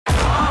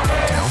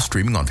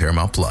streaming on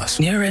Paramount Plus.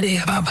 You ready,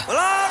 Bob? Well, all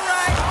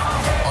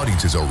right.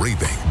 Audiences are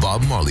raving.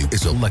 Bob Marley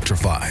is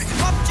electrifying.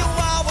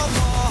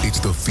 It's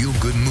the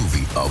feel-good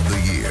movie of the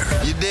year.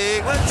 You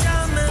dig?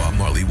 Bob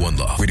Marley, One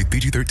Love. Rated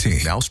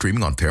PG-13. Now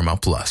streaming on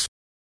Paramount Plus.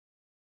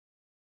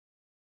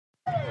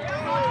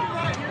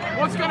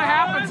 What's going to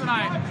happen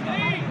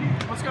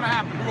tonight? What's going to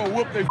happen? We're going to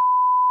whoop their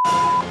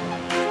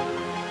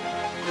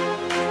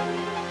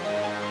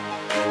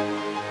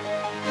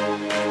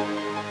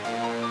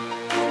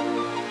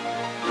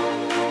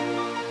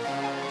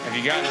Have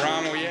you gotten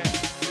Rommel yet?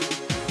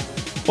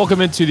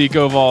 Welcome into the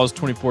Go Vols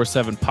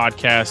 24/7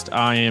 podcast.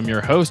 I am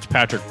your host,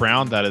 Patrick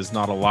Brown. That is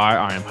not a lie.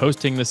 I am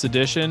hosting this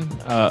edition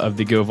of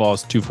the Go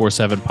Vols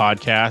 24/7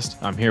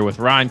 podcast. I'm here with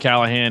Ryan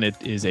Callahan. It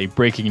is a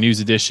breaking news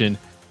edition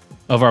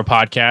of our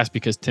podcast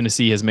because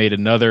Tennessee has made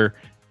another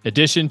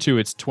addition to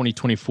its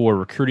 2024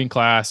 recruiting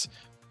class.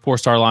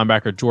 Four-star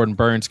linebacker Jordan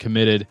Burns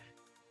committed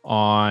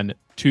on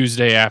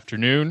Tuesday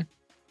afternoon.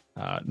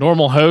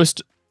 Normal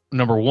host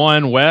number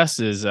one, Wes,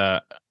 is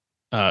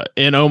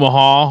in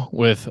Omaha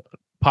with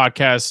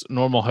podcast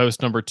normal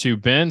host number two,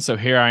 Ben. So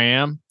here I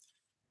am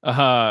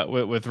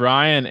with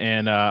Ryan,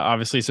 and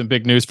obviously some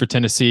big news for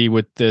Tennessee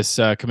with this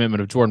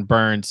commitment of Jordan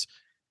Burns.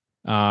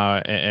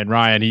 And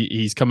Ryan,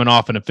 he's coming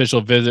off an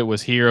official visit,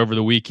 was here over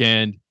the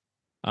weekend,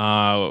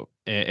 and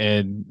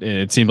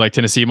it seemed like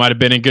Tennessee might have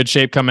been in good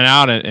shape coming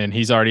out, and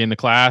he's already in the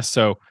class.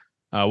 So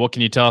what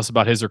can you tell us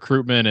about his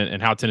recruitment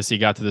and how Tennessee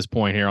got to this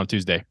point here on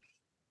Tuesday?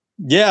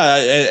 Yeah,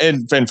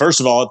 and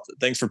first of all,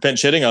 thanks for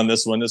pinch hitting on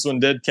this one. This one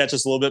did catch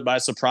us a little bit by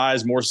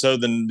surprise, more so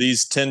than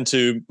these tend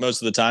to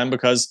most of the time,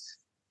 because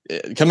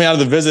coming out of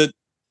the visit,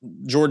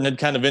 Jordan had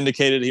kind of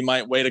indicated he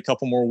might wait a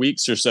couple more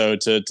weeks or so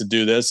to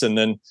do this. And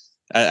then,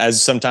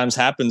 as sometimes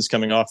happens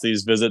coming off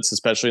these visits,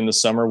 especially in the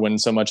summer when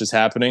so much is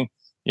happening,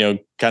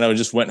 kind of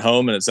just went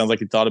home, and it sounds like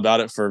he thought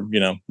about it for,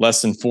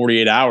 less than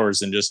 48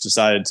 hours and just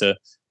decided to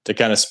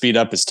kind of speed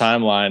up his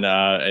timeline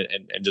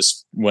and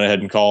just went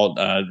ahead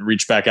and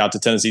reached back out to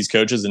Tennessee's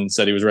coaches and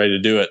said he was ready to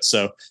do it.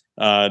 So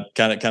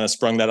kind of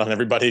sprung that on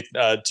everybody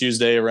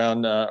Tuesday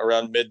around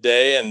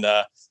midday.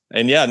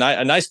 And yeah,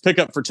 a nice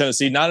pickup for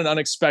Tennessee. Not an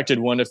unexpected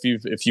one if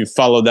you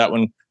followed that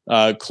one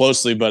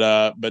closely,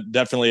 but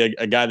definitely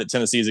a guy that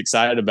Tennessee is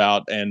excited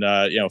about, and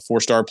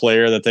four-star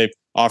player that they've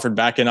offered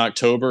back in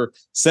October.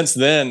 Since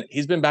then,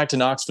 he's been back to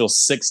Knoxville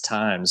 6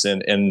 times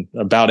in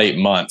about 8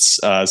 months.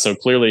 So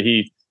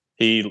clearly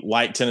he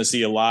liked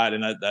Tennessee a lot,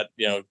 and that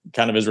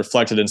kind of is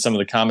reflected in some of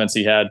the comments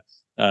he had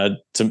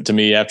to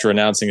me after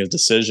announcing his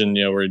decision.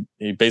 Where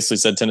he basically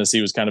said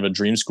Tennessee was kind of a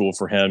dream school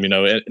for him.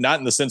 Not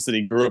in the sense that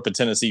he grew up a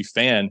Tennessee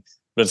fan,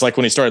 but it's like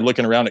when he started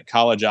looking around at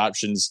college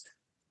options.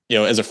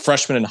 As a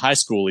freshman in high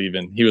school,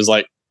 even he was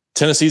like,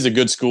 Tennessee's a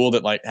good school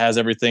that like has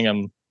everything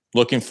I'm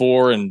looking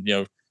for, and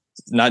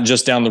not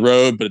just down the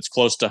road, but it's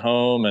close to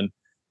home, and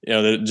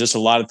there's just a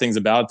lot of things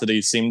about it that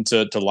he seemed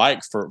to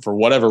like for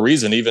whatever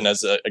reason, even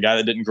as a guy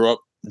that didn't grow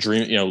up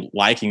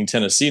liking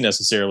Tennessee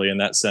necessarily in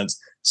that sense.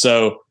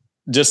 So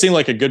just seemed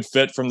like a good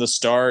fit from the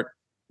start.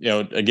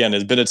 Again,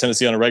 has been at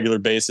Tennessee on a regular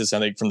basis. I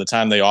think from the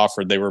time they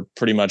offered, they were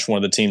pretty much one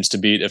of the teams to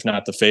beat, if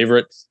not the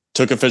favorite.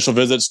 Took official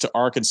visits to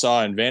Arkansas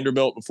and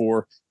Vanderbilt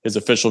before his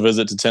official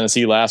visit to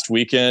Tennessee last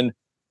weekend.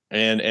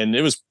 And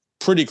it was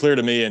pretty clear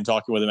to me in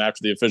talking with him after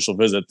the official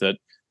visit that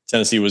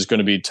Tennessee was going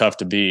to be tough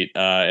to beat,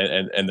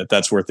 and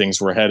that's where things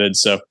were headed.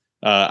 So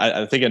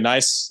I think a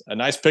nice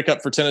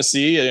pickup for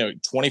Tennessee.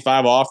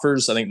 25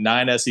 offers, I think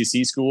 9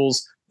 SEC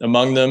schools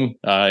among them,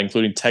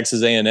 including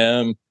Texas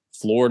A&M,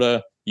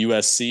 Florida,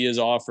 USC is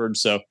offered.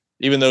 So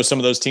even though some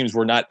of those teams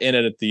were not in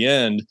it at the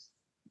end,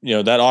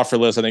 that offer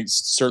list I think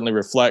certainly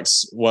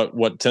reflects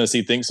what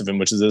Tennessee thinks of him,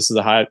 which is this is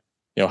a high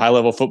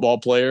level football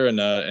player and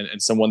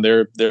someone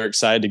they're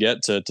excited to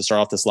get to start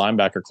off this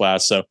linebacker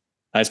class. So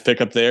nice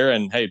pickup there.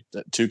 And hey,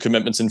 2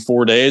 commitments in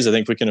 4 days. I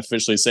think we can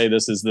officially say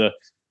this is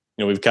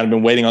we've kind of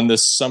been waiting on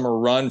this summer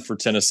run for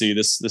Tennessee.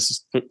 This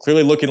is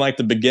clearly looking like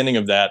the beginning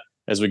of that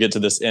as we get to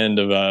this end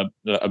of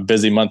a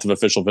busy month of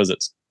official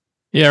visits.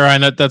 Yeah,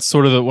 Ryan, that's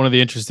sort of one of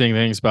the interesting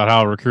things about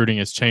how recruiting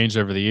has changed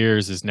over the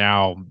years is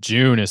now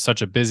June is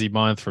such a busy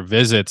month for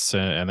visits,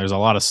 and there's a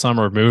lot of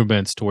summer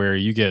movements to where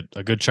you get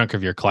a good chunk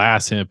of your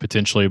class in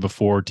potentially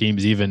before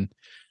teams even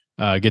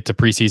get to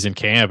preseason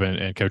camp,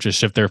 and coaches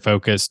shift their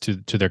focus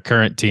to their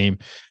current team.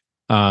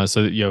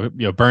 So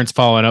Burns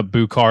following up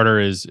Boo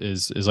Carter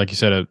is like you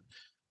said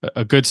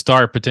a good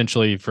start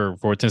potentially for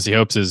what Tennessee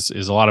hopes is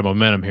a lot of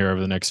momentum here over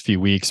the next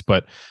few weeks.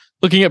 But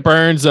looking at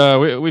Burns,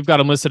 we've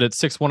got him listed at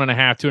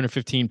 6'1.5",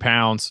 215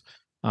 pounds.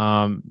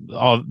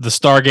 All the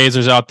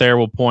stargazers out there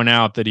will point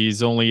out that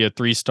he's only a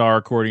 3-star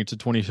according to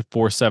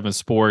 24/7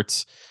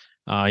 Sports.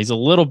 He's a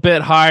little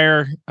bit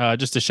higher,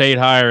 just a shade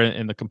higher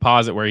in the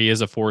composite where he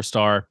is a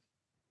 4-star.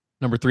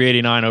 Number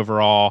 389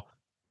 overall.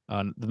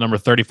 The number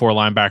 34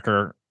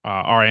 linebacker,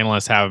 our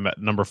analysts have him at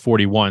number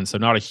 41. So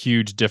not a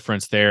huge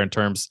difference there in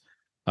terms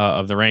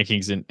of the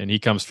rankings. And he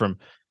comes from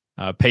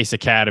Pace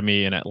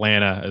Academy in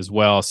Atlanta as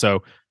well.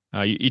 So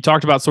you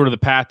talked about sort of the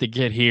path to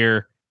get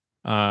here.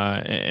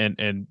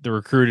 and the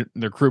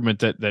recruitment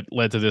that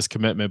led to this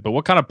commitment. But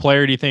what kind of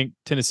player do you think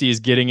Tennessee is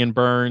getting in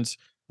Burns?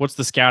 What's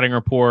the scouting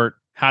report?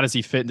 How does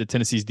he fit into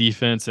Tennessee's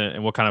defense,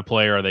 and what kind of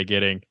player are they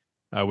getting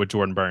with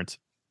Jordan Burns?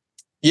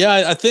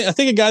 Yeah, I think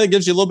a guy that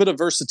gives you a little bit of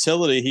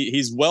versatility.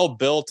 He's well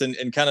built and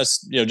kind of,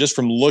 just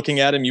from looking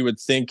at him, you would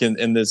think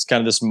in this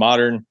kind of this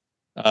modern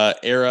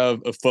era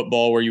of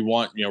football where you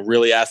want,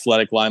 really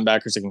athletic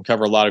linebackers that can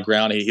cover a lot of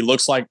ground. He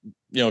looks like,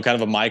 kind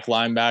of a Mike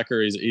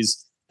linebacker.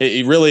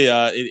 He really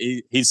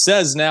he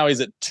says now he's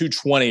at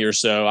 220 or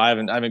so. I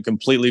haven't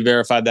completely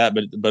verified that,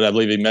 but I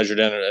believe he measured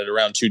in at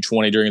around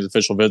 220 during his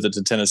official visit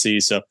to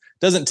Tennessee. So it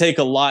doesn't take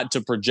a lot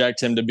to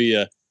project him to be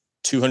a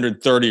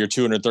 230 or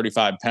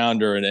 235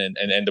 pounder and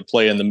to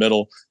play in the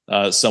middle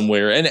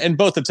somewhere. And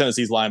both of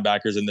Tennessee's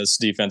linebackers in this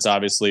defense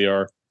obviously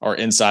are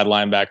inside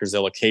linebackers.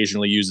 They'll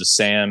occasionally use a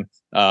Sam,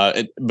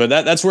 but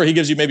that's where he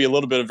gives you maybe a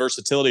little bit of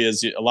versatility.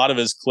 Is a lot of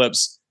his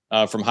clips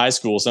from high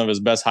school, some of his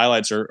best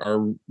highlights are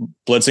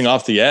blitzing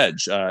off the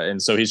edge,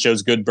 and so he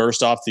shows good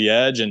burst off the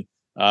edge, and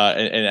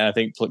I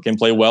think can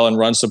play well in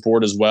run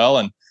support as well,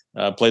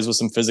 and plays with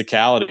some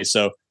physicality.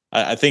 So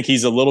I think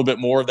he's a little bit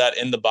more of that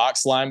in the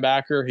box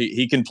linebacker.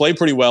 He can play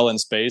pretty well in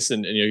space,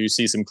 and you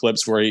see some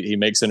clips where he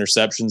makes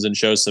interceptions and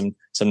shows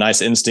some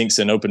nice instincts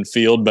in open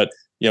field. But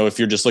if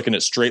you're just looking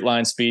at straight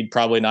line speed,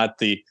 probably not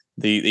the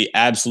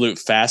absolute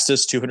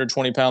fastest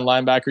 220-pound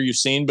linebacker you've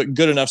seen, but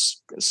good enough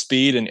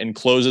speed and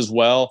closes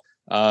well,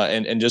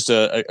 and just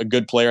a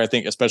good player, I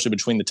think, especially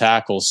between the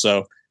tackles.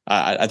 So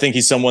I think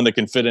he's someone that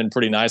can fit in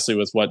pretty nicely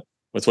with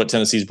what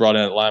Tennessee's brought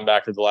in at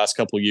linebacker the last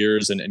couple of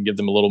years, and give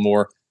them a little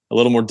more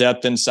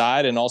depth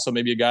inside, and also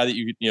maybe a guy that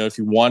if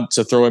you want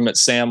to throw him at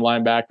Sam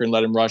linebacker and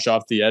let him rush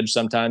off the edge,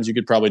 sometimes you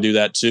could probably do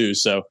that too.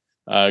 So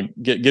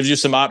gives you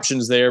some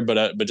options there,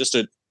 but just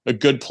a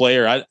good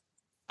player.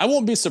 I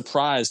won't be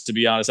surprised, to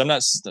be honest. I'm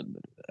not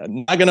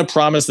going to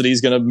promise that he's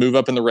going to move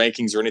up in the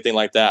rankings or anything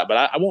like that, but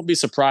I won't be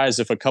surprised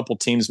if a couple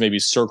teams maybe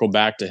circle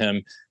back to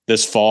him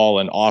this fall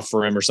and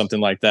offer him or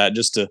something like that,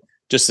 just to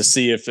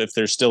see if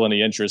there's still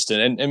any interest.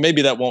 And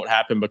maybe that won't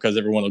happen because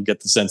everyone will get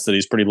the sense that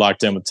he's pretty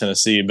locked in with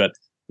Tennessee. But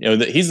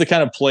he's the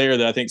kind of player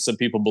that I think some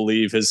people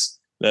believe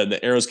the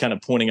arrow's kind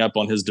of pointing up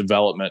on his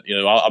development.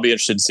 I'll be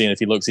interested in seeing if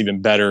he looks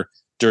even better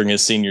during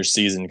his senior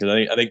season,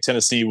 because I think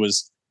Tennessee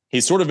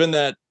he's sort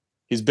of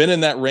he's been in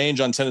that range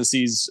on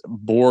Tennessee's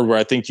board where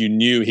I think you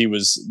knew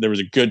there was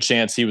a good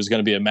chance he was going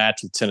to be a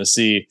match with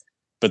Tennessee.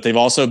 But they've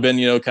also been,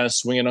 kind of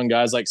swinging on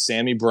guys like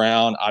Sammy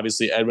Brown,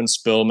 obviously Edwin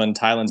Spillman,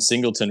 Tylen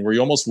Singleton, where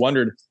you almost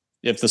wondered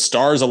if the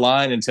stars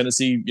aligned and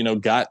Tennessee,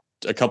 got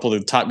a couple of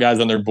the top guys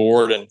on their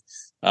board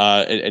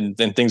and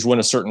then things went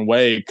a certain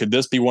way. Could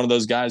this be one of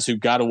those guys who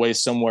got away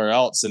somewhere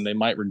else and they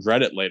might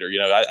regret it later?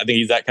 I think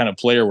he's that kind of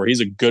player where he's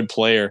a good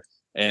player,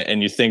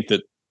 and you think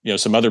that,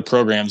 some other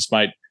programs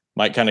might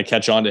kind of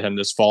catch on to him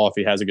this fall if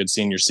he has a good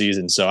senior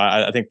season. So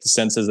I think the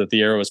sense is that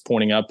the arrow is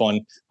pointing up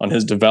on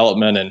his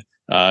development, and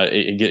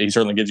he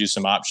certainly gives you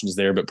some options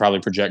there, but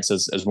probably projects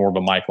as more of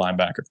a Mike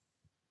linebacker.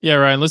 Yeah,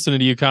 Ryan, listening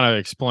to you kind of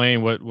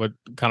explain what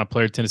kind of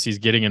player Tennessee's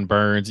getting in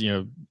Burns,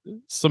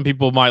 some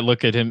people might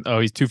look at him, oh,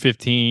 he's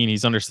 215,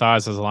 he's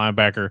undersized as a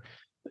linebacker.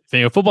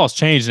 Football's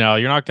changed now.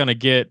 You're not going to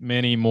get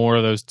many more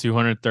of those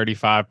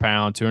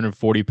 235-pound,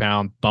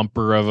 240-pound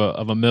bumper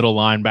of a middle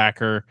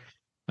linebacker,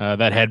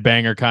 that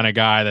headbanger kind of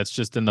guy that's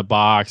just in the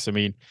box. I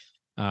mean,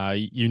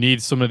 you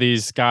need some of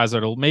these guys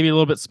that are maybe a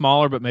little bit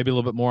smaller, but maybe a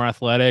little bit more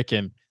athletic.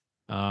 And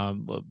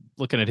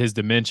looking at his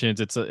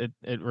dimensions,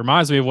 it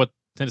reminds me of what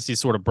Tennessee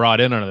sort of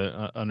brought in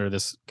under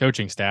this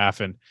coaching staff,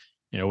 and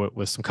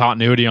with some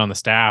continuity on the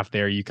staff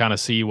there, you kind of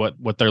see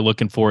what they're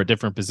looking for at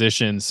different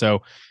positions.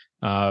 So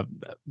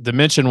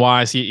dimension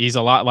wise, he's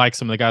a lot like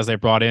some of the guys they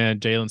brought in: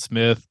 Jalen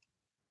Smith,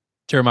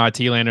 Jeremiah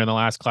Thielander in the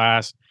last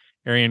class,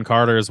 Arian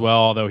Carter as well.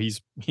 Although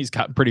he's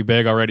gotten pretty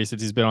big already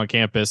since he's been on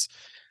campus.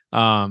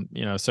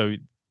 So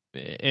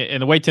in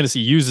the way Tennessee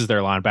uses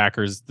their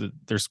linebackers,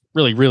 there's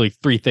really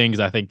three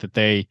things I think that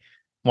they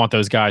want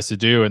those guys to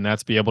do, and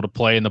that's be able to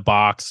play in the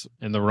box,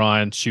 in the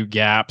run, shoot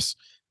gaps.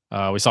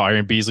 We saw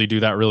Aaron Beasley do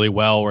that really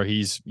well, where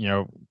he's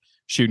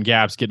shooting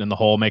gaps, getting in the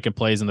hole, making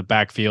plays in the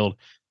backfield.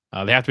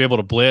 They have to be able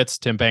to blitz.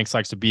 Tim Banks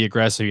likes to be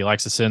aggressive. He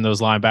likes to send those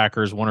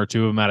linebackers, one or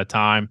two of them at a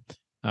time,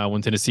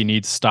 when Tennessee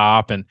needs to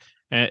stop. And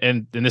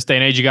in this day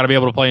and age, you got to be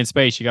able to play in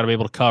space. You got to be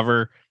able to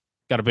cover.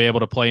 Got to be able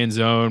to play in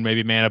zone,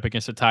 maybe man up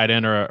against a tight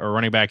end or a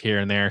running back here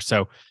and there.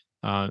 So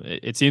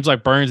it seems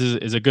like Burns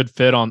is a good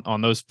fit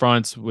on those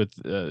fronts, with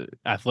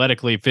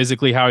athletically,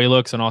 physically, how he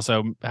looks, and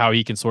also how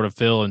he can sort of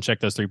fill and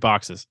check those three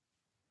boxes.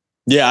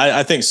 Yeah,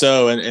 I think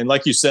so. And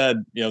like you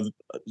said,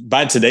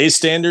 by today's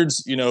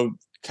standards,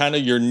 kind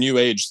of your new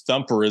age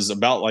thumper is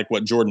about like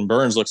what Jordan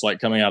Burns looks like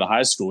coming out of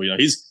high school.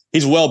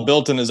 He's well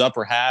built in his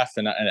upper half,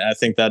 and I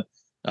think that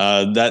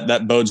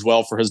that bodes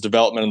well for his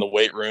development in the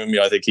weight room.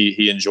 I think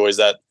he enjoys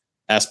that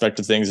aspect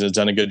of things and has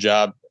done a good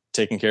job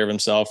taking care of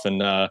himself,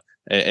 and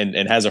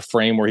has a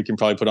frame where he can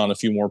probably put on a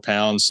few more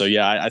pounds. So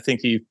yeah, I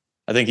think he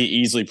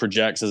easily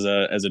projects as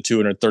a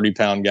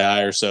 230-pound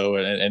guy or so,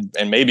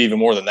 and maybe even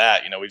more than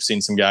that. We've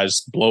seen some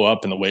guys blow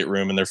up in the weight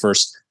room in their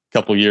first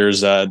couple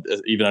years,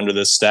 even under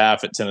this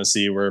staff at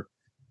Tennessee, where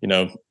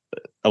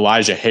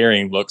Elijah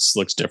Herring looks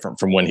different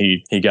from when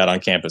he got on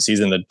campus. He's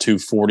in the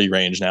 240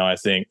 range now, I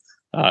think.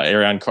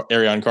 Arion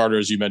Carter,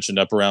 as you mentioned,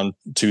 up around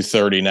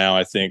 230 now,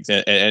 I think.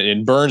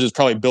 And Burns is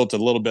probably built a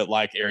little bit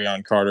like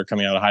Arion Carter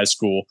coming out of high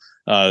school.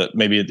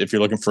 Maybe if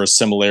you're looking for a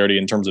similarity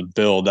in terms of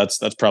build, that's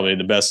probably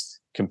the best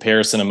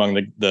comparison among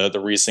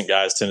the recent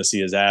guys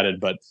Tennessee has added.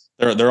 But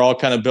they're all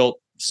kind of built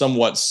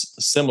somewhat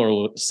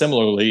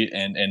similarly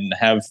and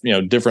have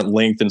different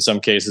length in some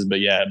cases.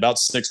 But yeah, about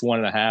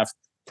 6'1.5".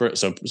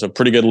 So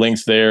pretty good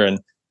length there,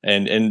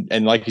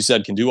 and like you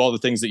said, can do all the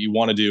things that you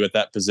want to do at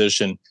that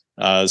position.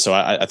 So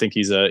I think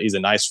he's a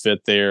nice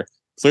fit there.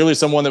 Clearly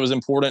someone that was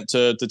important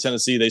to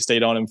Tennessee. They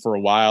stayed on him for a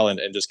while and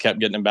just kept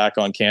getting him back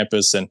on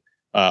campus, and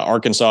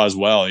Arkansas as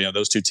well.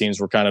 Those two teams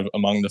were kind of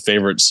among the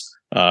favorites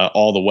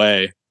all the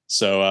way.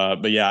 So,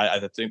 but yeah,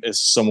 I think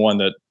it's someone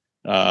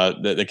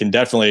that can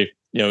definitely,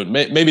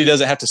 maybe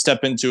doesn't have to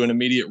step into an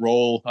immediate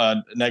role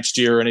next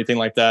year or anything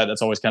like that.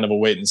 That's always kind of a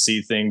wait and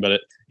see thing.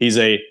 But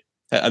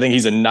I think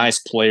he's a nice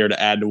player to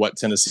add to what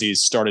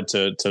Tennessee's started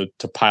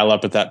to pile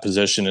up at that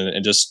position,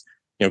 and just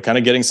kind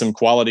of getting some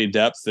quality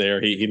depth there.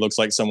 He looks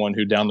like someone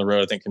who down the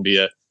road I think can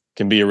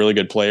be a really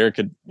good player.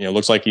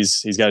 Looks like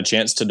he's got a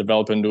chance to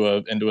develop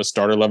into a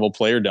starter level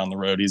player down the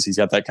road. He's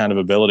got that kind of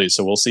ability.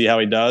 So we'll see how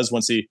he does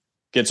once he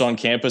gets on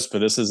campus. But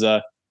this is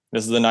a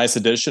nice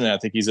addition, and I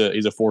think he's a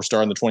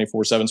 4-star in the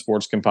 24/7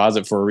 Sports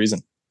composite for a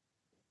reason.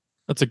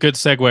 That's a good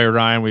segue,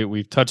 Ryan.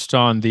 We've touched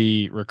on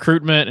the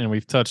recruitment, and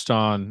we've touched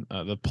on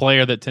the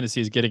player that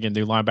Tennessee is getting in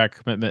new linebacker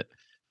commitment,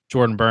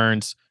 Jordan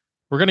Burns.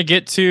 We're going to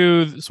get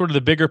to sort of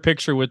the bigger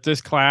picture with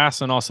this class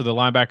and also the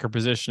linebacker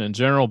position in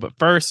general. But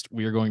first,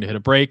 we are going to hit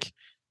a break,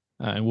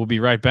 and we'll be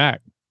right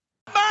back.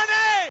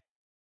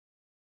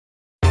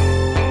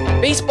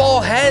 Baseball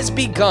has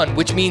begun,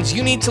 which means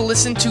you need to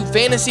listen to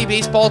Fantasy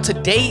Baseball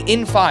Today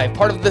in 5,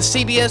 part of the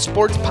CBS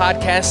Sports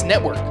Podcast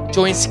Network.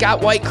 Join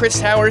Scott White, Chris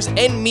Towers,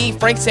 and me,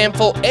 Frank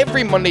Samfel,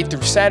 every Monday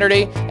through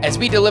Saturday as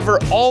we deliver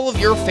all of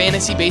your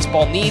fantasy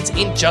baseball needs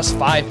in just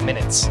 5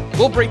 minutes.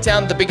 We'll break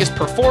down the biggest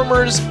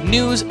performers,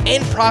 news,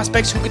 and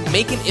prospects who could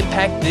make an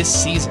impact this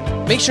season.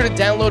 Make sure to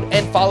download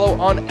and follow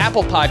on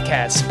Apple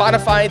Podcasts,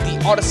 Spotify,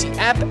 the Odyssey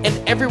app,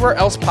 and everywhere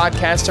else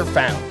podcasts are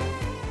found.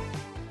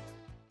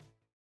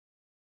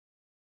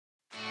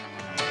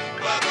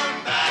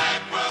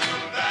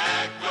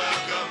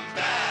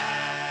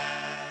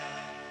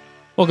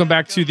 Welcome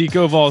back to the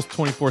Go Vols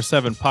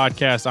 24/7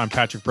 podcast. I'm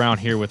Patrick Brown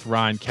here with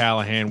Ryan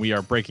Callahan. We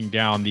are breaking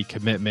down the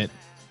commitment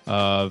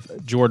of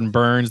Jordan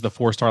Burns, the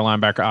 4-star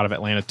linebacker out of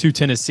Atlanta, to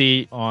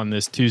Tennessee on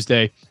this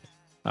Tuesday.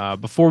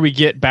 Before we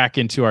get back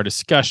into our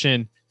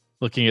discussion,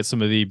 looking at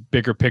some of the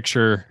bigger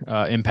picture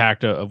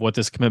impact of what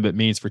this commitment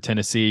means for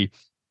Tennessee,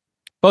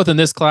 both in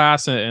this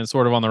class and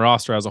sort of on the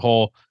roster as a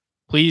whole,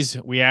 please,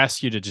 we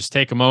ask you to just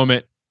take a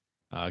moment,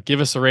 give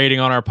us a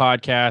rating on our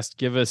podcast,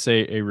 give us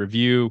a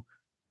review.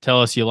 Tell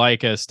us you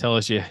like us. Tell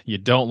us you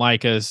don't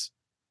like us.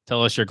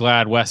 Tell us you're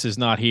glad Wes is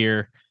not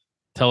here.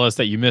 Tell us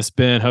that you miss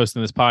Ben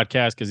hosting this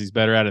podcast because he's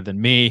better at it than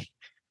me.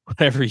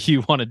 Whatever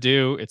you want to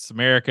do. It's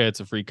America. It's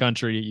a free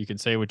country. You can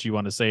say what you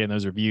want to say in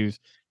those reviews.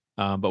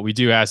 But we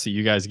do ask that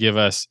you guys give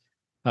us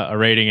a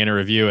rating and a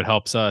review. It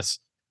helps us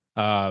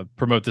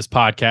promote this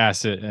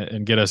podcast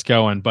and get us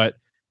going. But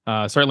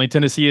certainly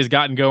Tennessee has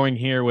gotten going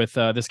here with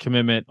this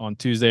commitment on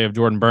Tuesday of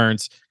Jordan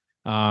Burns.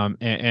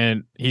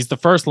 And he's the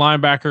first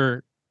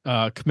linebacker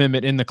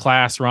commitment in the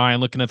class. Ryan,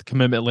 looking at the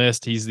commitment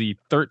list, he's the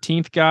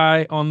 13th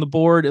guy on the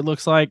board, it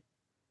looks like,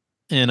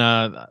 and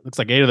looks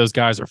like 8 of those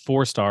guys are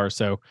 4-stars.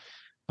 So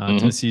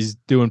Tennessee's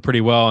doing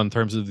pretty well in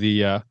terms of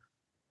the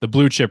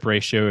blue chip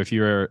ratio if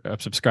you're a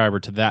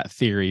subscriber to that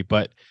theory.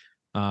 But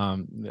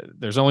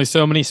there's only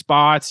so many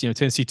spots.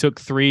 Tennessee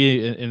took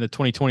 3 in the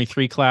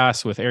 2023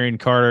 class with Arion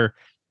Carter,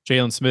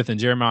 Jalen Smith, and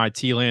Jeremiah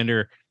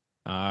Thielander.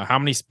 How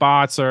many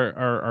spots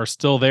are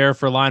still there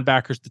for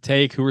linebackers to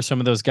take? Who are some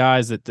of those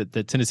guys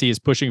that Tennessee is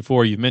pushing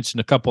for? You've mentioned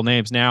a couple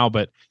names now,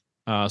 but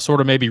sort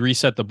of maybe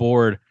reset the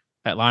board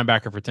at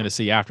linebacker for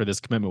Tennessee after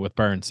this commitment with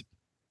Burns.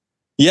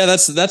 Yeah,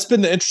 that's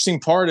been the interesting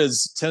part.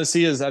 Is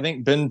Tennessee has, I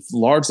think, been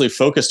largely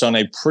focused on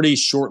a pretty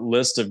short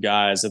list of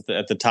guys at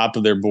the top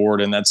of their board,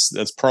 and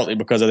that's partly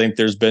because I think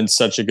there's been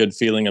such a good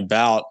feeling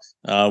about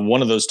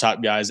one of those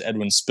top guys,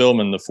 Edwin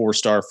Spillman, the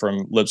 4-star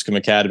from Lipscomb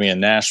Academy in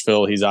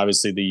Nashville. He's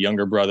obviously the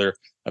younger brother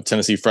of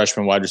Tennessee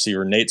freshman wide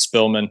receiver Nate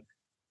Spillman,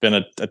 been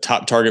a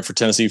top target for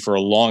Tennessee for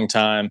a long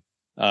time.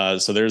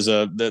 So there's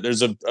I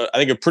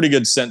think a pretty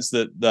good sense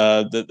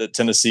that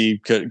Tennessee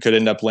could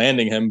end up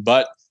landing him,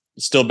 but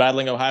still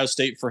battling Ohio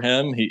State for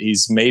him.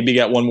 He's maybe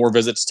got one more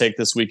visit to take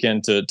this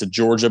weekend to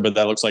Georgia, but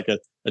that looks like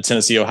a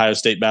Tennessee-Ohio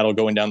State battle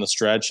going down the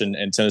stretch, and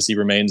Tennessee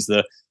remains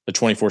the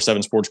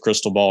 24/7 Sports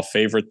crystal ball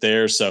favorite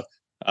there. So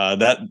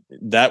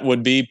that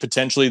would be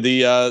potentially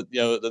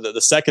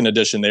the second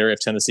edition there if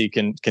Tennessee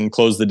can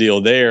close the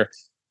deal there.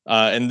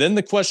 And then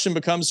the question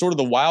becomes sort of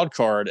the wild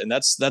card, and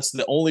that's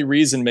the only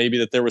reason maybe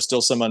that there was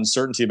still some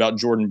uncertainty about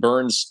Jordan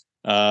Burns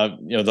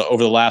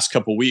over the last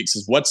couple of weeks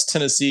is what's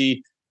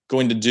Tennessee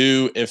going to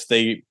do if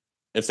they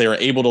if they are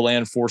able to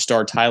land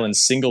 4-star Tylen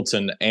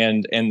Singleton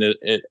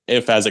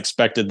if as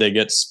expected they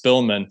get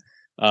Spillman.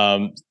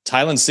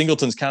 Tylen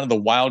Singleton's kind of the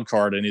wild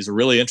card, and he's a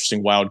really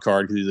interesting wild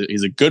card because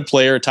he's a good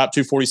player, top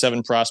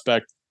 247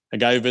 prospect, a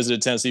guy who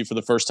visited Tennessee for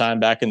the first time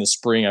back in the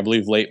spring, I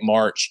believe late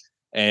March.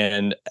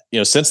 And,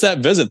 since that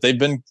visit, they've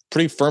been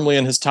pretty firmly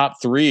in his top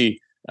 3.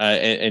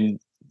 And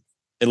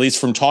at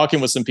least from talking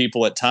with some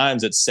people at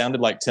times, it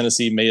sounded like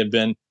Tennessee may have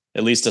been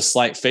at least a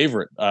slight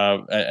favorite,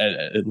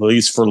 at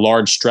least for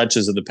large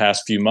stretches of the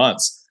past few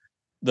months.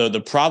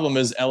 The problem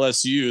is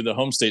LSU, the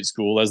home state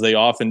school, as they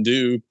often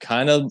do,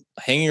 kind of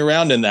hanging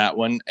around in that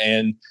one.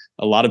 And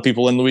a lot of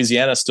people in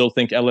Louisiana still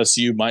think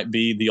LSU might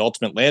be the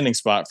ultimate landing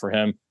spot for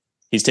him.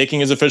 He's taking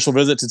his official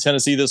visit to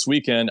Tennessee this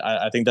weekend.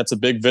 I think that's a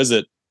big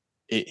visit.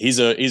 He's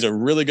a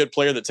really good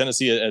player that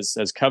Tennessee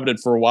has coveted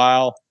for a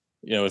while.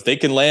 If they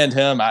can land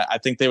him, I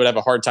think they would have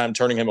a hard time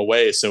turning him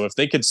away. So if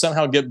they could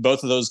somehow get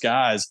both of those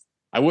guys,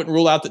 I wouldn't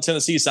rule out that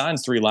Tennessee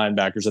signs 3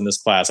 linebackers in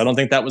this class. I don't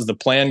think that was the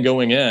plan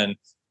going in.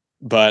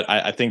 But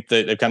I think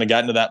that they've kind of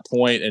gotten to that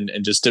point and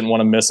just didn't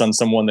want to miss on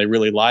someone they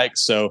really like.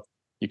 So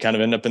you kind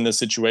of end up in this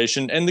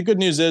situation. And the good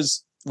news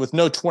is with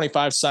no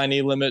 25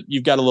 signee limit,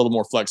 you've got a little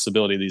more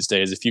flexibility these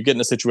days. If you get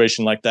in a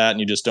situation like that and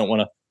you just don't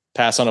want to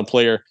pass on a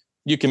player,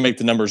 you can make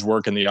the numbers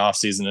work in the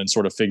offseason and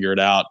sort of figure it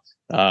out.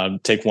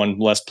 Take one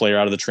less player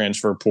out of the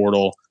transfer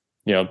portal.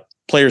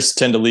 Players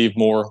tend to leave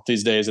more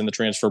these days in the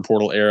transfer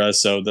portal era.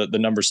 So the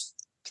numbers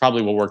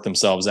probably will work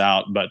themselves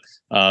out. But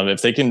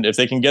if they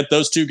can get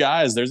those 2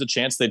 guys, there's a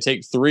chance they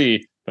take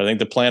 3. But I think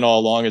the plan all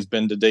along has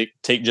been to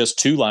take just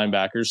 2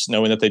 linebackers,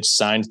 knowing that they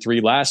signed 3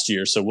 last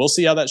year. So we'll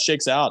see how that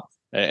shakes out.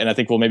 And I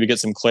think we'll maybe get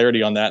some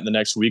clarity on that in the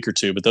next week or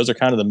 2. But those are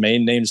kind of the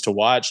main names to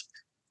watch.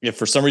 If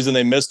for some reason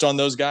they missed on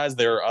those guys,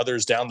 there are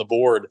others down the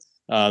board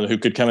who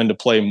could come into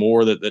play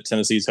more that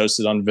Tennessee's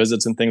hosted on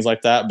visits and things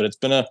like that. But it's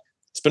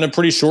been a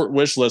pretty short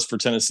wish list for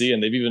Tennessee,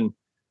 and they've even,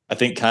 I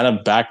think, kind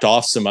of backed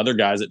off some other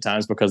guys at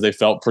times because they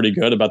felt pretty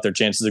good about their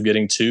chances of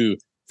getting 2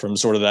 from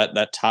sort of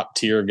that top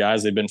tier of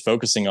guys they've been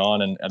focusing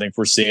on. And I think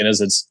we're seeing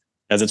as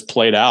it's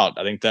played out,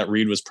 I think that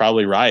read was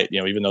probably right.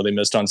 Even though they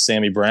missed on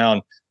Sammy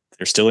Brown,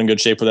 they're still in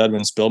good shape with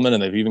Edwin Spillman,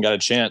 and they've even got a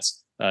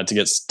chance to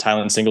get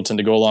Tylen Singleton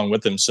to go along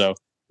with him. So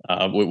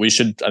we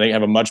should, I think,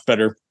 have a much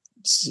better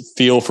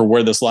feel for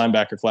where this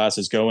linebacker class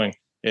is going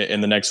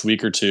in the next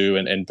week or 2,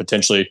 and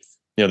potentially,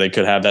 they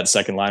could have that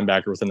second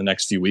linebacker within the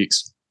next few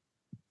weeks.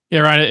 Yeah,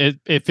 right.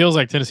 It feels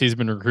like Tennessee's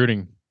been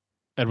recruiting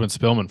Edwin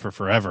Spillman for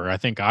forever. I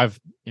think I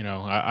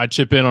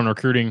chip in on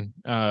recruiting,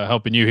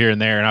 helping you here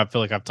and there, and I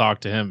feel like I've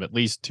talked to him at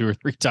least 2 or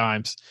 3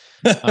 times.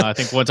 I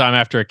think one time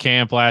after a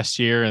camp last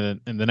year,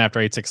 and then after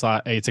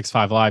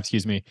 865 Live,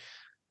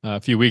 a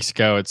few weeks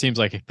ago. It seems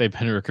like they've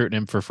been recruiting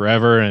him for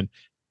forever. And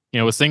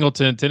with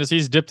Singleton,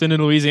 Tennessee's dipped into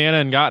Louisiana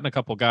and gotten a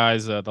couple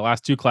guys. The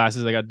last 2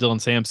 classes, they got Dylan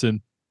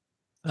Sampson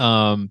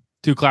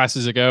 2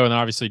 classes ago, and then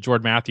obviously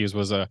Jordan Matthews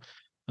was a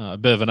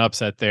bit of an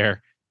upset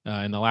there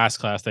in the last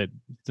class.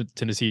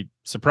 Tennessee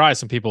surprised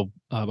some people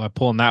by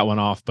pulling that one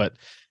off. But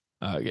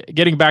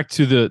getting back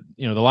to the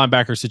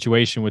linebacker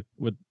situation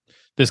with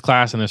this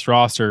class and this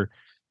roster,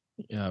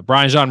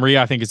 Brian Jean-Marie,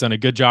 I think, has done a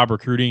good job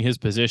recruiting his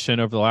position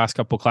over the last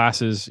couple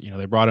classes.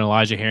 They brought in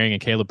Elijah Herring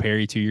and Caleb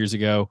Perry 2 years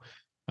ago.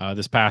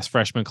 This past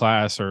freshman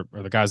class, or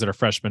the guys that are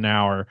freshmen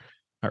now, are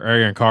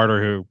Arian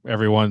Carter, who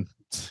everyone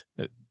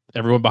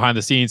behind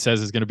the scenes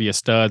says is going to be a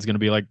stud, is going to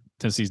be like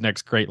Tennessee's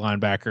next great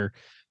linebacker.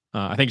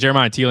 I think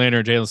Jeremiah Thielander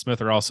and Jalen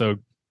Smith are also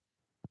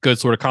good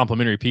sort of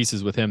complementary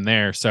pieces with him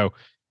there. So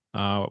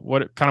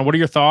what are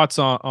your thoughts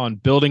on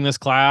building this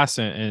class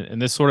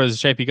and this sort of is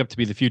shaping up to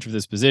be the future of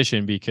this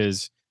position?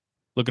 Because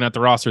looking at the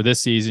roster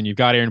this season, you've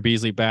got Aaron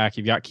Beasley back,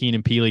 you've got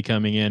Keenan Peely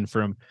coming in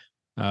from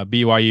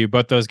BYU.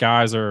 Both those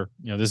guys are,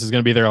 this is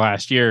going to be their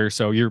last year.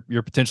 So you're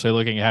potentially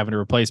looking at having to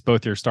replace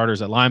both your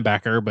starters at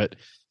linebacker. But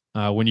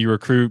when you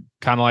recruit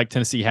kind of like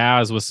Tennessee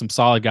has with some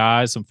solid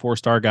guys, some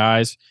 4-star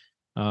guys,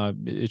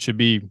 it should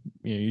be,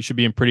 you should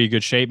be in pretty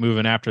good shape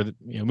moving into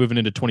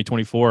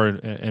 2024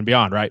 and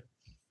beyond, right?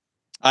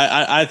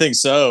 I think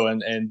so.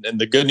 And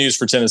the good news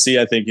for Tennessee,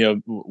 I think,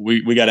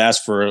 we got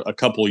asked for a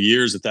couple of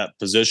years at that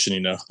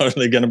position. Are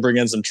they going to bring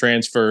in some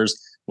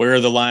transfers? Where are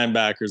the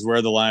linebackers?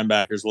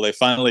 Well, they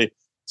finally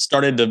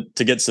started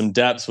to get some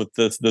depth with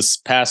this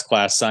past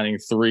class, signing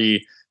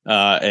 3,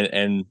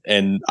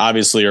 and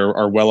obviously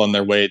are well on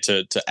their way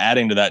to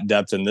adding to that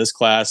depth in this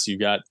class. You've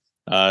got,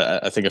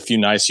 I think, a few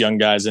nice young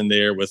guys in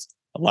there with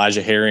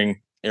Elijah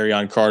Herring,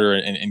 Arian Carter,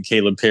 and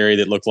Caleb Perry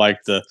that look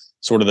like the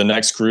sort of the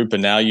next group.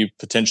 And now you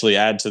potentially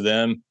add to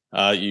them.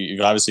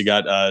 You've obviously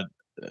got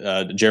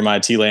Jeremiah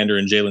Thielander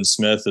and Jalen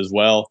Smith as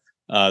well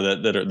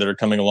that are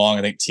coming along.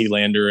 I think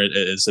Thielander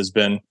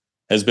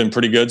has been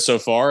pretty good so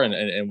far,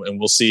 and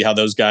we'll see how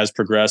those guys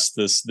progress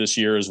this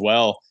year as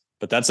well.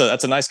 But that's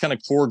a nice kind of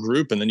core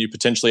group, and then you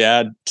potentially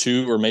add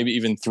 2 or maybe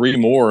even 3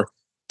 more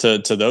to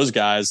those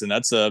guys, and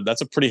that's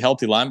a pretty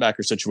healthy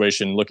linebacker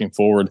situation looking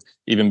forward,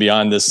 even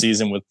beyond this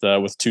season with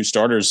 2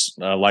 starters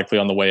likely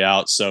on the way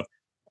out. So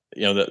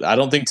I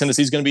don't think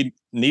Tennessee's going to be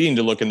needing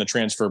to look in the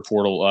transfer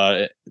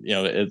portal.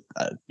 You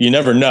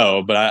never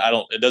know, but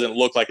it doesn't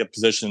look like a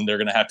position they're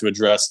going to have to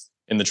address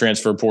in the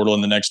transfer portal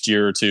in the next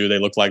year or two. They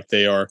look like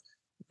they are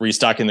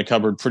restocking the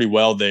cupboard pretty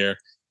well there.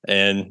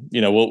 And,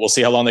 we'll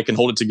see how long they can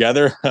hold it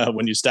together.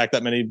 When you stack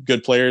that many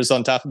good players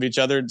on top of each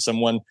other,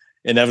 someone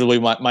inevitably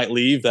might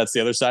leave. That's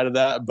the other side of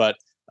that. But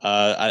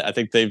I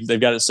think they've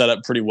got it set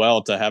up pretty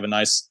well to have a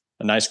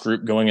nice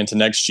group going into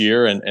next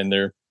year. And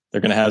they're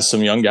going to have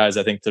some young guys,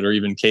 I think, that are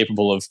even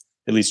capable of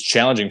at least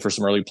challenging for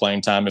some early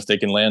playing time. If they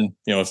can land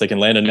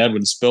an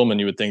Edwin Spillman,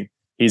 you would think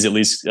he's at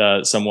least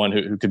someone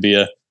who could be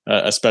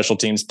a special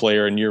teams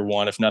player in year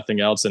one, if nothing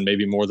else, and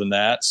maybe more than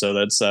that. So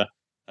that's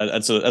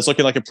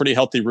looking like a pretty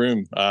healthy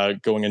room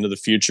going into the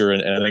future.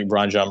 And I think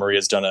Brian Jean-Marie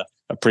has done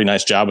a pretty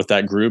nice job with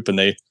that group. And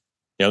they,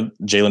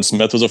 Jalen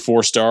Smith was a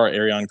 4-star.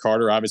 Arion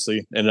Carter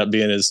obviously ended up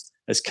being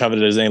as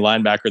coveted as any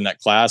linebacker in that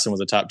class and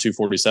was a top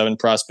 247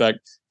 prospect.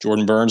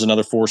 Jordan Burns,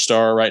 another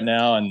 4-star right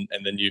now. And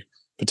then you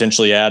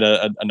potentially add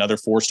another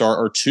 4-star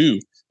or two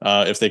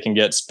if they can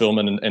get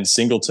Spillman and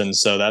Singleton.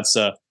 So that's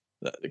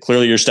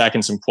clearly you're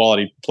stacking some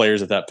quality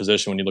players at that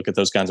position when you look at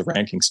those kinds of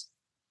rankings.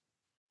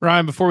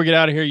 Ryan, before we get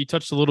out of here, you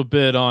touched a little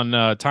bit on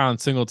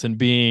Tylen Singleton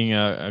being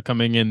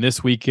coming in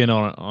this weekend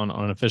on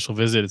an official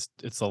visit.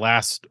 It's the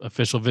last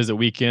official visit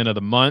weekend of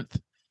the month.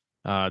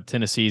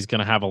 Tennessee's going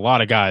to have a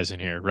lot of guys in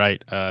here, right?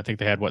 I think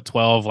they had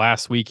 12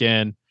 last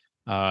weekend.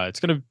 It's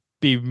going to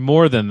be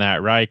more than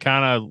that, right?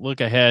 Kind of look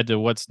ahead to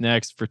what's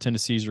next for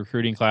Tennessee's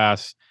recruiting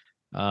class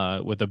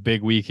with a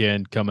big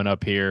weekend coming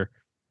up here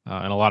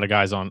and a lot of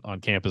guys on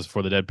campus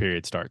before the dead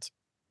period starts.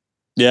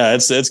 Yeah,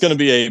 it's going to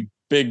be a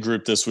big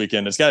group this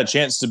weekend. It's got a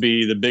chance to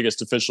be the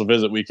biggest official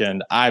visit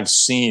weekend I've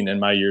seen in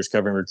my years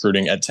covering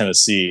recruiting at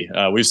Tennessee.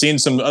 We've seen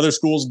some other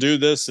schools do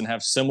this and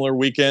have similar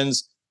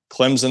weekends.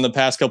 Clemson the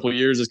past couple of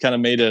years has kind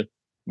of made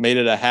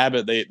it a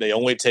habit. They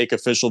only take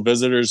official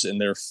visitors in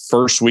their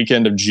first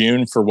weekend of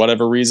June for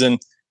whatever reason.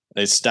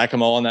 They stack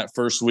them all on that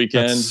first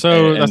weekend.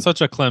 That's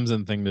such a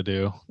Clemson thing to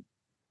do.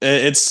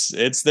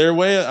 It's their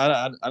way.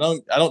 I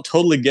don't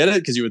totally get it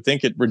because you would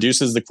think it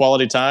reduces the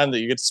quality time that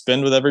you get to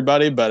spend with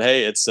everybody. But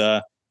hey,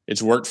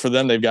 it's worked for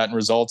them. They've gotten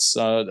results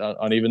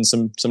on even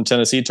some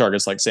Tennessee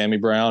targets like Sammy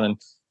Brown and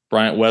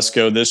Bryant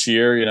Wesco this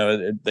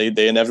year.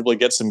 They inevitably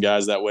get some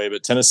guys that way.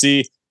 But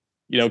Tennessee,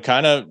 I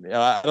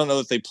don't know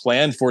that they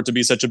planned for it to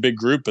be such a big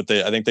group, but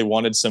I think they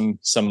wanted some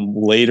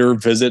later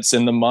visits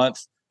in the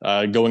month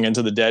going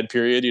into the dead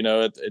period.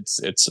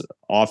 It's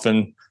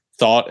often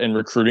thought in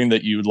recruiting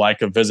that you'd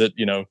like a visit,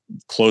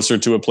 closer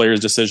to a player's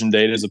decision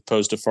date as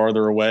opposed to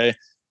farther away.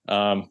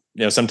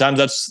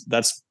 Sometimes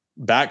that's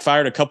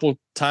backfired a couple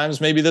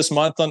times maybe this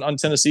month on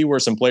Tennessee, where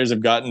some players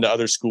have gotten to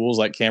other schools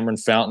like Cameron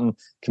Fountain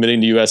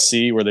committing to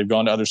USC, where they've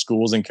gone to other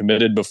schools and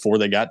committed before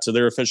they got to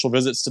their official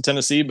visits to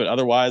Tennessee. But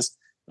otherwise,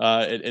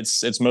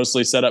 it's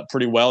mostly set up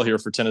pretty well here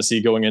for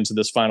Tennessee going into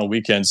this final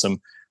weekend.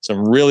 Some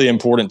really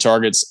important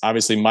targets.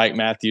 Obviously, Mike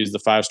Matthews, the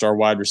 5-star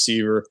wide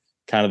receiver,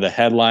 kind of the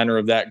headliner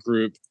of that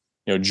group.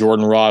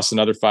 Jordan Ross,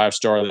 another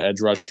 5-star, the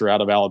edge rusher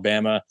out of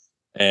Alabama.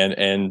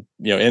 And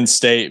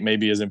in-state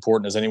maybe as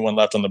important as anyone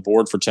left on the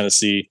board for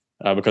Tennessee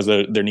because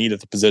of their need at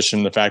the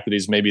position. The fact that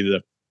he's maybe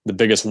the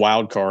biggest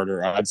wild card,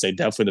 or I'd say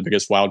definitely the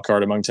biggest wild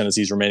card among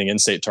Tennessee's remaining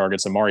in-state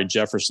targets. Amari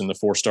Jefferson, the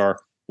 4-star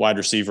wide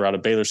receiver out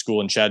of Baylor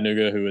School in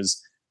Chattanooga, who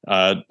is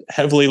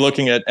heavily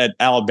looking at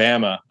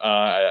Alabama.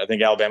 I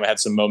think Alabama had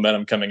some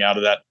momentum coming out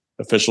of that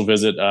official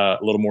visit a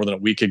little more than a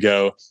week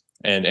ago.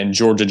 And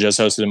Georgia just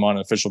hosted him on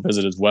an official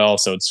visit as well.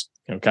 So it's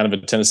kind of a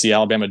Tennessee,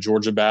 Alabama,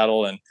 Georgia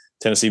battle, and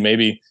Tennessee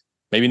maybe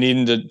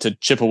needing to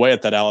chip away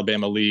at that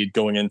Alabama lead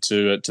going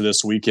into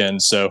this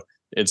weekend. So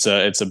it's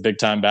a big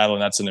time battle,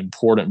 and that's an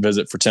important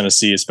visit for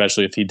Tennessee,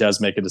 especially if he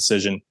does make a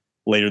decision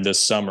later this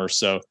summer.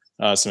 So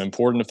some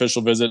important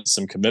official visits,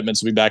 some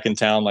commitments will be back in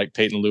town like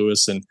Peyton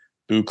Lewis and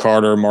Boo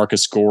Carter,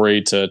 Marcus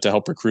Gorey to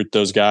help recruit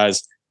those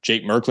guys.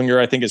 Jake Merklinger,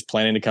 I think, is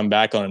planning to come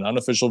back on an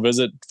unofficial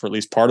visit for at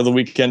least part of the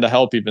weekend to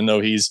help, even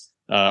though he's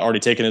already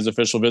taken his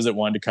official visit,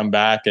 wanted to come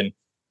back and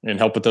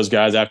help with those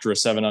guys after a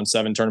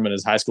 7-on-7 tournament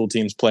his high school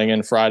team's playing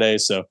in Friday.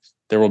 So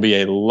there will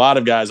be a lot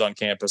of guys on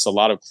campus, a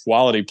lot of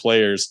quality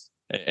players,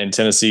 and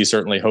Tennessee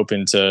certainly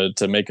hoping to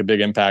make a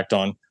big impact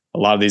on a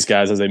lot of these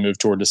guys as they move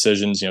toward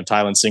decisions.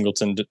 Tylen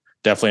Singleton,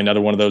 definitely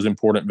another one of those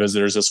important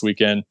visitors this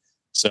weekend.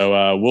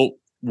 So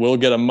we'll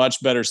get a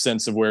much better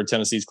sense of where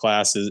Tennessee's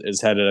class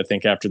is headed, I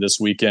think, after this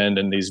weekend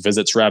and these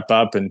visits wrap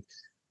up and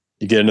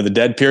you get into the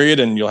dead period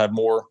and you'll have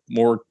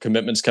more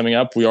commitments coming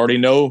up. We already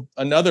know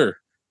another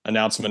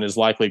announcement is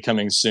likely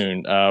coming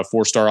soon.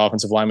 4-star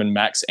offensive lineman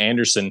Max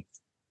Anderson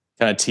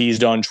kind of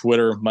teased on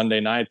Twitter Monday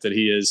night that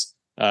he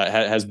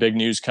has big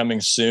news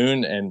coming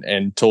soon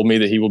and told me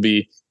that he will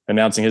be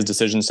announcing his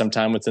decision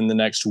sometime within the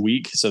next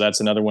week. So that's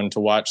another one to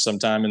watch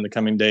sometime in the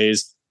coming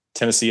days.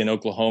 Tennessee and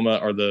Oklahoma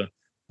are the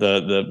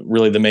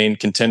really the main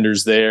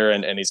contenders there.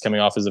 And he's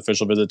coming off his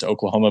official visit to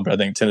Oklahoma, but I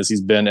think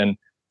Tennessee's been in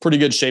pretty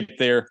good shape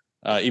there.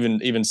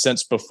 Even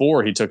since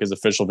before he took his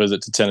official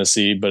visit to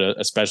Tennessee, but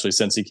especially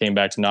since he came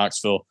back to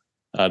Knoxville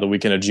the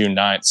weekend of June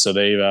 9th. So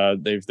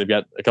they've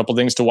got a couple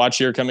things to watch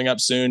here coming up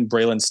soon.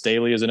 Braylon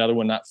Staley is another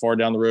one not far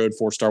down the road,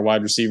 4-star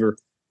wide receiver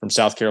from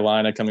South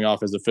Carolina, coming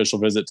off his official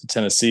visit to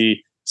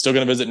Tennessee. Still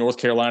going to visit North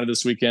Carolina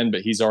this weekend,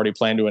 but he's already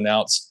planned to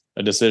announce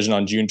a decision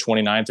on June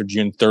 29th or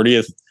June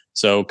 30th.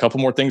 So a couple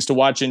more things to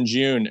watch in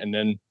June. And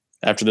then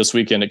after this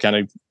weekend, it kind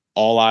of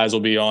all eyes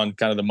will be on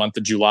kind of the month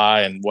of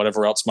July and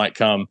whatever else might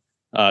come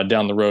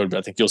down the road. But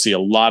I think you'll see a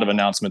lot of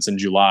announcements in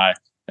July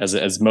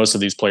as most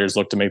of these players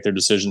look to make their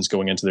decisions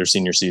going into their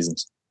senior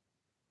seasons.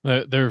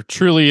 There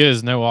truly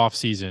is no off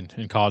season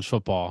in college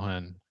football,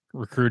 and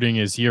recruiting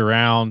is year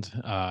round.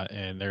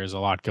 And there's a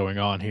lot going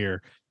on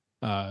here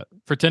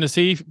for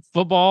Tennessee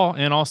football,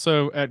 and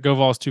also at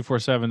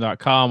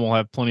GoVols247.com. We'll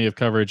have plenty of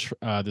coverage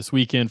this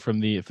weekend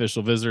from the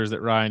official visitors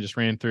that Ryan just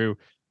ran through.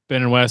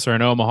 Ben and Wes are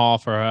in Omaha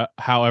for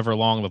however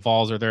long the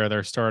Vols are there.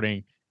 They're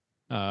starting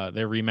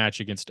their rematch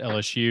against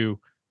LSU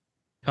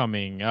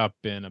coming up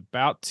in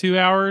about 2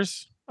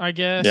 hours, I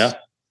guess. Yeah.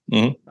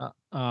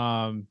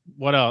 Mm-hmm.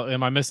 What else?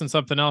 Am I missing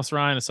something else,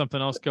 Ryan? Is something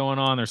else going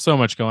on? There's so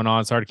much going on.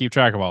 It's hard to keep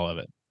track of all of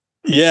it.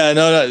 Yeah,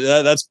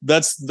 no,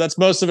 that's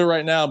most of it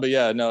right now. But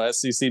yeah, no,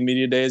 SEC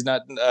Media Day is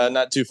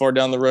not too far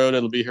down the road.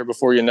 It'll be here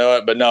before you know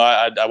it. But no,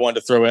 I wanted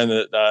to throw in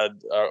that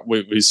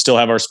we still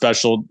have our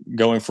special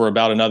going for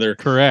about another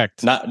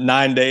not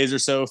 9 days or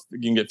so. You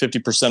can get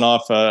 50%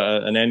 off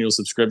an annual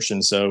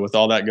subscription. So with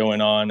all that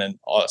going on, and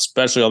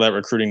especially all that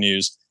recruiting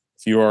news,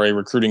 if you are a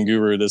recruiting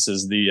guru, this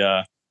is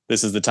the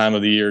time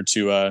of the year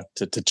to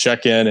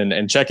check in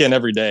and check in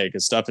every day,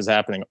 because stuff is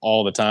happening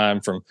all the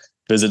time, from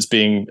visits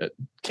being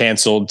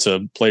canceled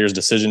to players'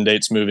 decision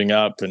dates moving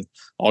up and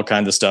all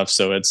kinds of stuff.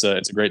 So it's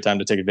a great time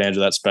to take advantage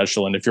of that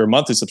special. And if you're a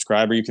monthly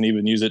subscriber, you can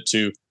even use it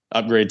to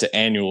upgrade to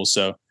annual.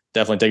 So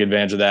definitely take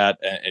advantage of that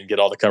and get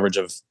all the coverage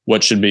of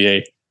what should be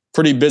a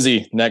pretty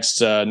busy next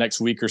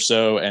week or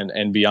so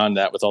and beyond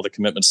that, with all the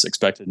commitments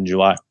expected in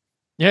July.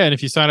 Yeah, and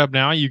if you sign up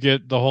now, you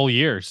get the whole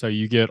year. So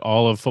you get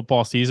all of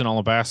football season, all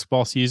of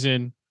basketball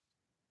season,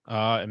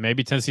 and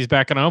maybe Tennessee's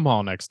back in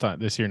Omaha next time.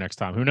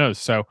 Who knows?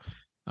 So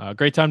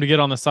great time to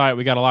get on the site.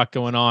 We got a lot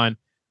going on.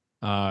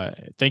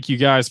 Thank you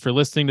guys for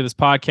listening to this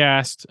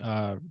podcast,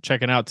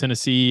 checking out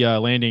Tennessee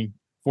landing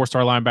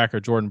 4-star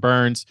linebacker Jordan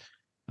Burns.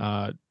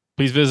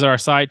 Please visit our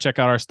site, check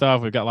out our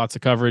stuff. We've got lots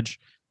of coverage.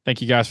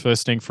 Thank you guys for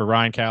listening. For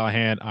Ryan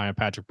Callahan, I am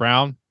Patrick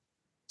Brown.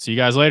 See you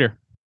guys later.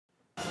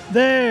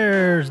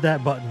 There's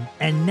that button.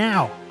 And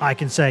now I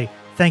can say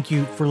thank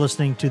you for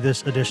listening to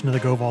this edition of the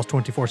Go Vols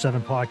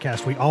 24/7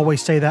 podcast. We always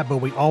say that, but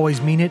we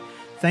always mean it.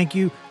 Thank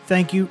you.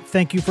 Thank you.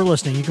 Thank you for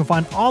listening. You can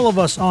find all of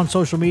us on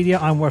social media.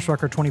 I'm Wes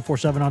Rucker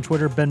 24/7 on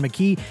Twitter. Ben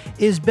McKee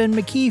is Ben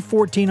McKee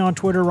 14 on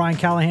Twitter. Ryan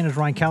Callahan is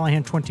Ryan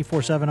Callahan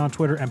 24/7 on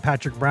Twitter. And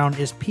Patrick Brown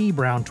is P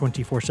Brown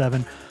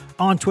 24/7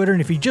 on Twitter. And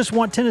if you just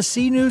want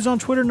Tennessee news on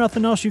Twitter,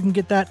 nothing else, you can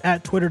get that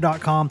at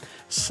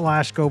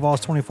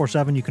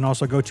twitter.com/GoVols247. You can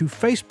also go to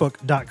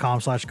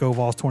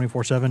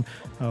facebook.com/GoVols247,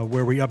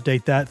 where we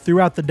update that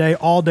throughout the day,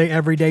 all day,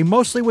 every day,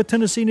 mostly with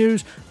Tennessee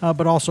news,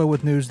 but also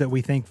with news that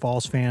we think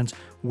Vols fans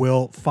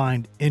will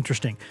find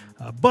interesting.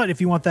 But if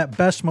you want that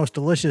best, most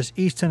delicious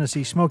East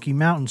Tennessee Smoky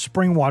Mountain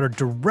spring water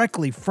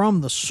directly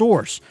from the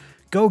source,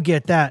 go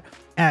get that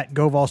at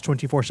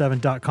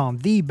GoVols247.com,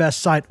 the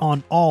best site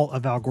on all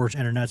of Al Gore's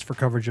internets for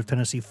coverage of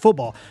Tennessee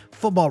football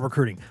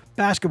recruiting,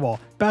 basketball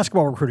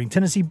recruiting,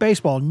 Tennessee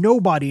baseball.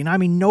 Nobody, and I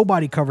mean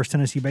nobody, covers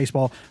Tennessee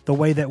baseball the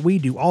way that we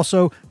do.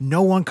 Also,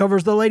 no one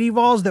covers the Lady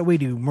Vols that we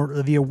do.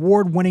 The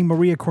award-winning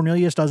Maria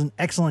Cornelius does an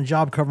excellent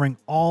job covering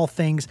all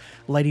things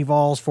Lady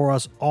Vols for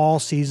us all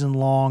season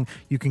long.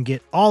 You can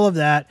get all of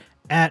that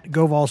at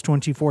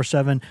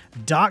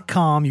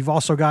GoVols247.com. You've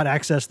also got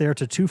access there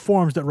to 2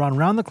 forums that run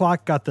around the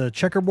clock. Got the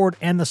Checkerboard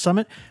and the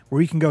Summit, where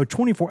you can go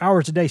 24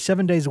 hours a day,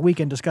 7 days a week,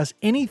 and discuss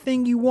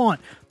anything you want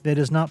that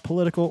is not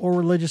political or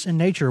religious in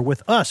nature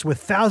with us, with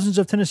thousands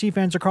of Tennessee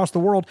fans across the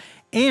world,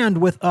 and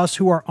with us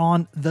who are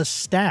on the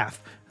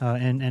staff.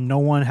 And no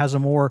one has a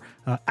more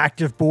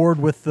active board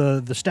with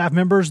the staff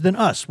members than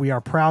us. We are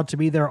proud to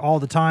be there all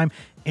the time,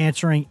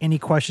 answering any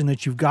question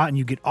that you've got, and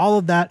you get all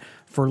of that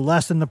for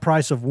less than the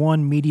price of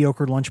one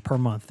mediocre lunch per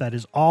month. That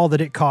is all that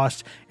it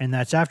costs, and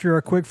that's after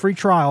a quick free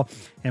trial.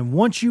 And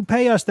once you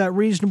pay us that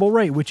reasonable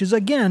rate, which is,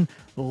 again,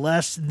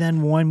 less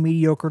than one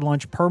mediocre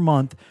lunch per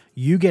month,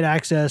 you get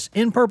access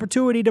in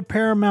perpetuity to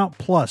Paramount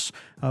Plus,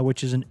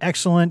 which is an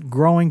excellent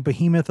growing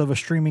behemoth of a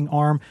streaming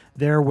arm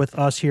there with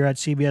us here at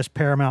CBS,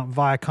 Paramount,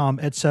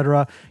 Viacom,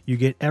 etc. You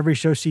get every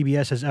show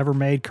CBS has ever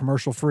made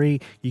commercial free.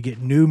 You get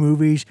new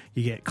movies.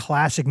 You get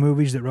classic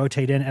movies that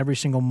rotate in every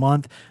single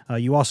month.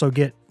 You also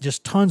get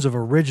just tons of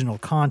original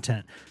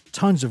content,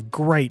 tons of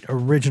great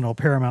original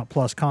Paramount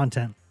Plus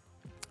content.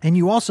 And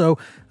you also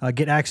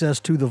get access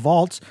to the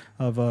vaults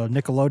of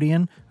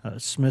Nickelodeon,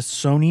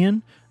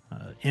 Smithsonian,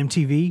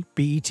 MTV,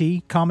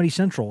 BET, Comedy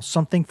Central,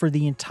 something for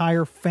the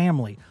entire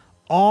family.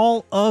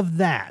 All of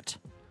that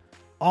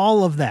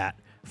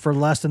for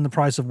less than the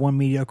price of one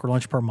mediocre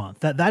lunch per month.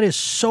 That is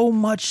so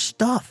much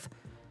stuff.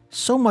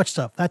 So much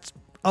stuff. That's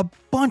a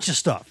bunch of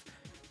stuff.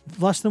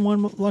 less than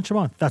one lunch a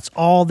month. That's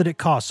all that it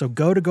costs. So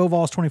go to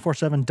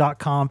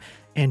GoVols247.com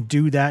and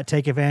do that.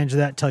 Take advantage of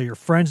that. Tell your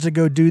friends to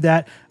go do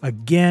that.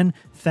 Again,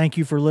 thank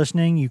you for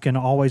listening. You can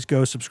always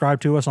go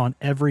subscribe to us on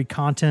every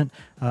content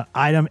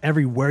item,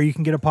 everywhere you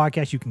can get a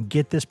podcast. You can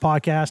get this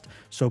podcast.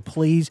 So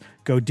please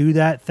go do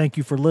that. Thank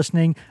you for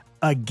listening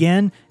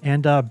again,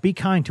 and be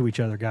kind to each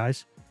other,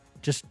 guys.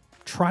 Just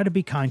try to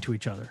be kind to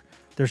each other.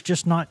 There's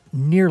just not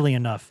nearly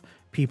enough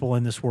people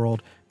in this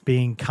world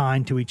being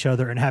kind to each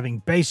other and having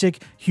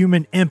basic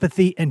human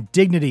empathy and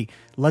dignity.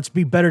 Let's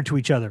be better to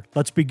each other.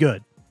 Let's be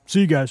good.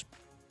 See you guys.